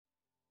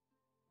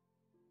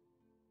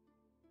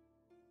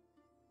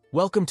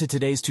Welcome to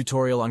today's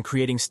tutorial on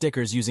creating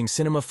stickers using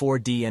Cinema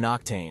 4D and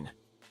Octane.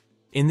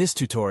 In this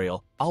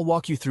tutorial, I'll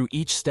walk you through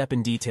each step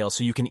in detail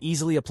so you can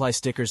easily apply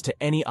stickers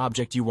to any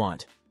object you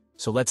want.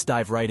 So let's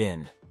dive right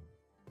in.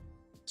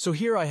 So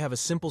here I have a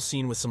simple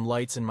scene with some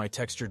lights and my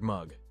textured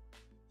mug.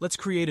 Let's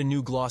create a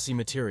new glossy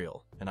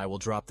material, and I will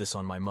drop this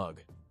on my mug.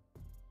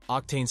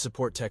 Octane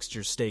support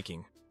textures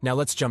staking. Now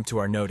let's jump to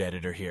our node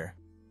editor here.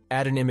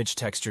 Add an image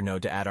texture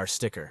node to add our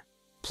sticker.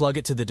 Plug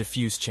it to the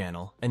diffuse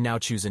channel, and now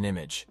choose an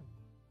image.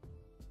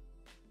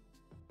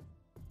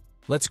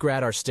 Let's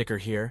grab our sticker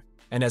here,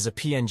 and as a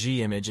PNG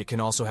image it can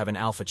also have an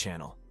alpha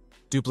channel.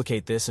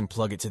 Duplicate this and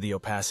plug it to the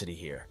opacity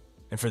here.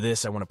 And for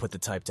this I want to put the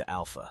type to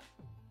alpha.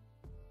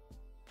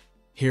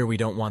 Here we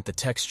don't want the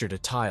texture to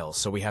tile,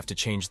 so we have to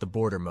change the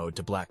border mode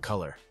to black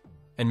color.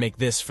 And make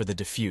this for the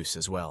diffuse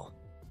as well.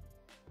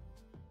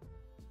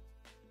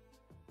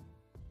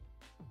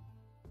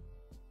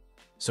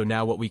 So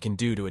now what we can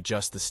do to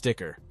adjust the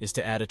sticker is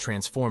to add a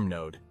transform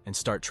node and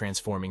start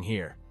transforming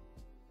here.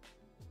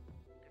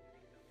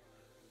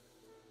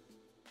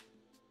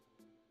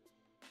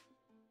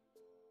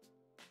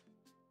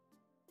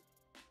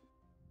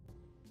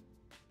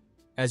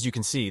 As you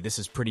can see, this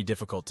is pretty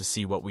difficult to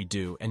see what we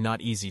do and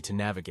not easy to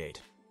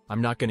navigate.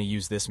 I'm not going to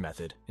use this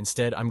method.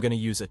 Instead, I'm going to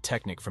use a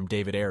technique from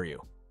David Ariu.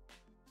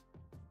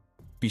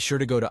 Be sure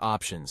to go to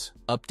Options,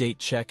 Update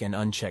Check and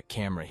Uncheck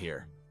Camera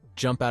here.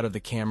 Jump out of the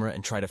camera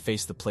and try to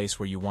face the place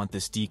where you want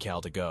this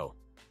decal to go.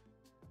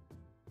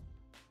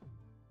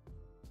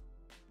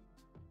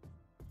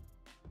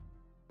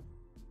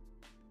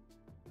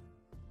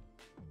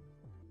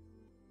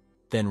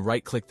 Then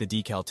right-click the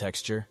decal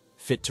texture,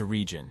 Fit to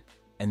Region,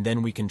 and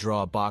then we can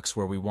draw a box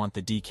where we want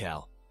the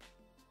decal.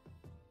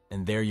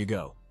 And there you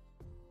go.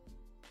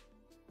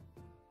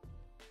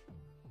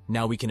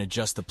 Now we can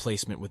adjust the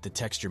placement with the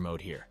texture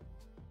mode here.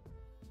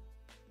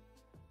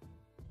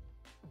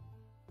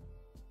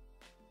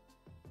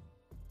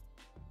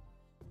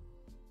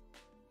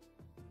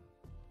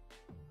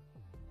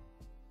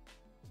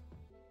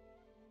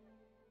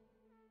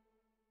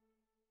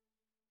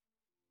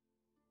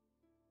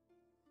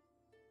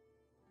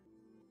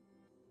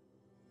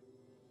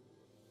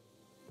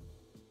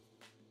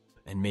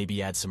 And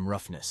maybe add some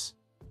roughness.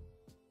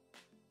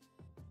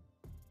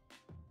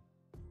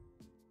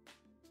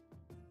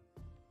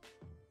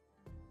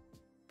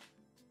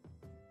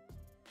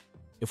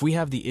 If we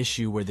have the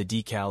issue where the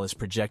decal is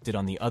projected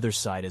on the other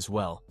side as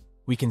well,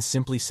 we can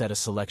simply set a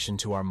selection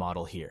to our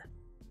model here.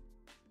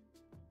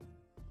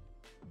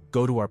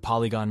 Go to our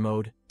polygon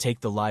mode, take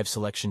the live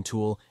selection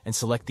tool, and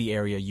select the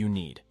area you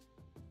need.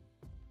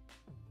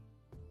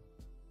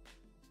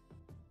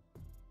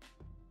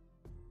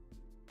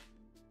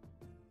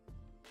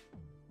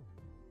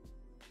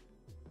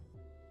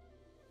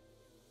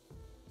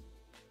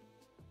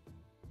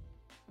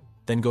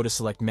 Then go to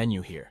Select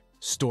Menu here,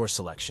 Store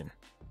Selection.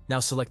 Now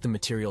select the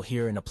material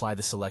here and apply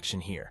the selection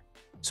here.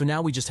 So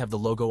now we just have the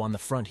logo on the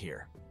front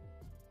here.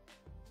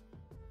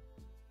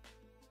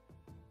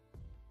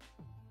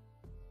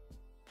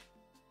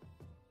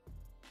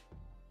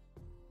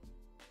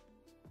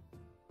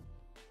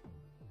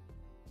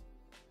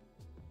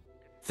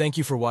 Thank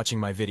you for watching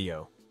my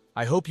video.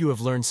 I hope you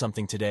have learned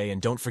something today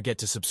and don't forget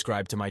to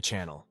subscribe to my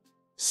channel.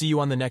 See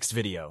you on the next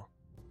video.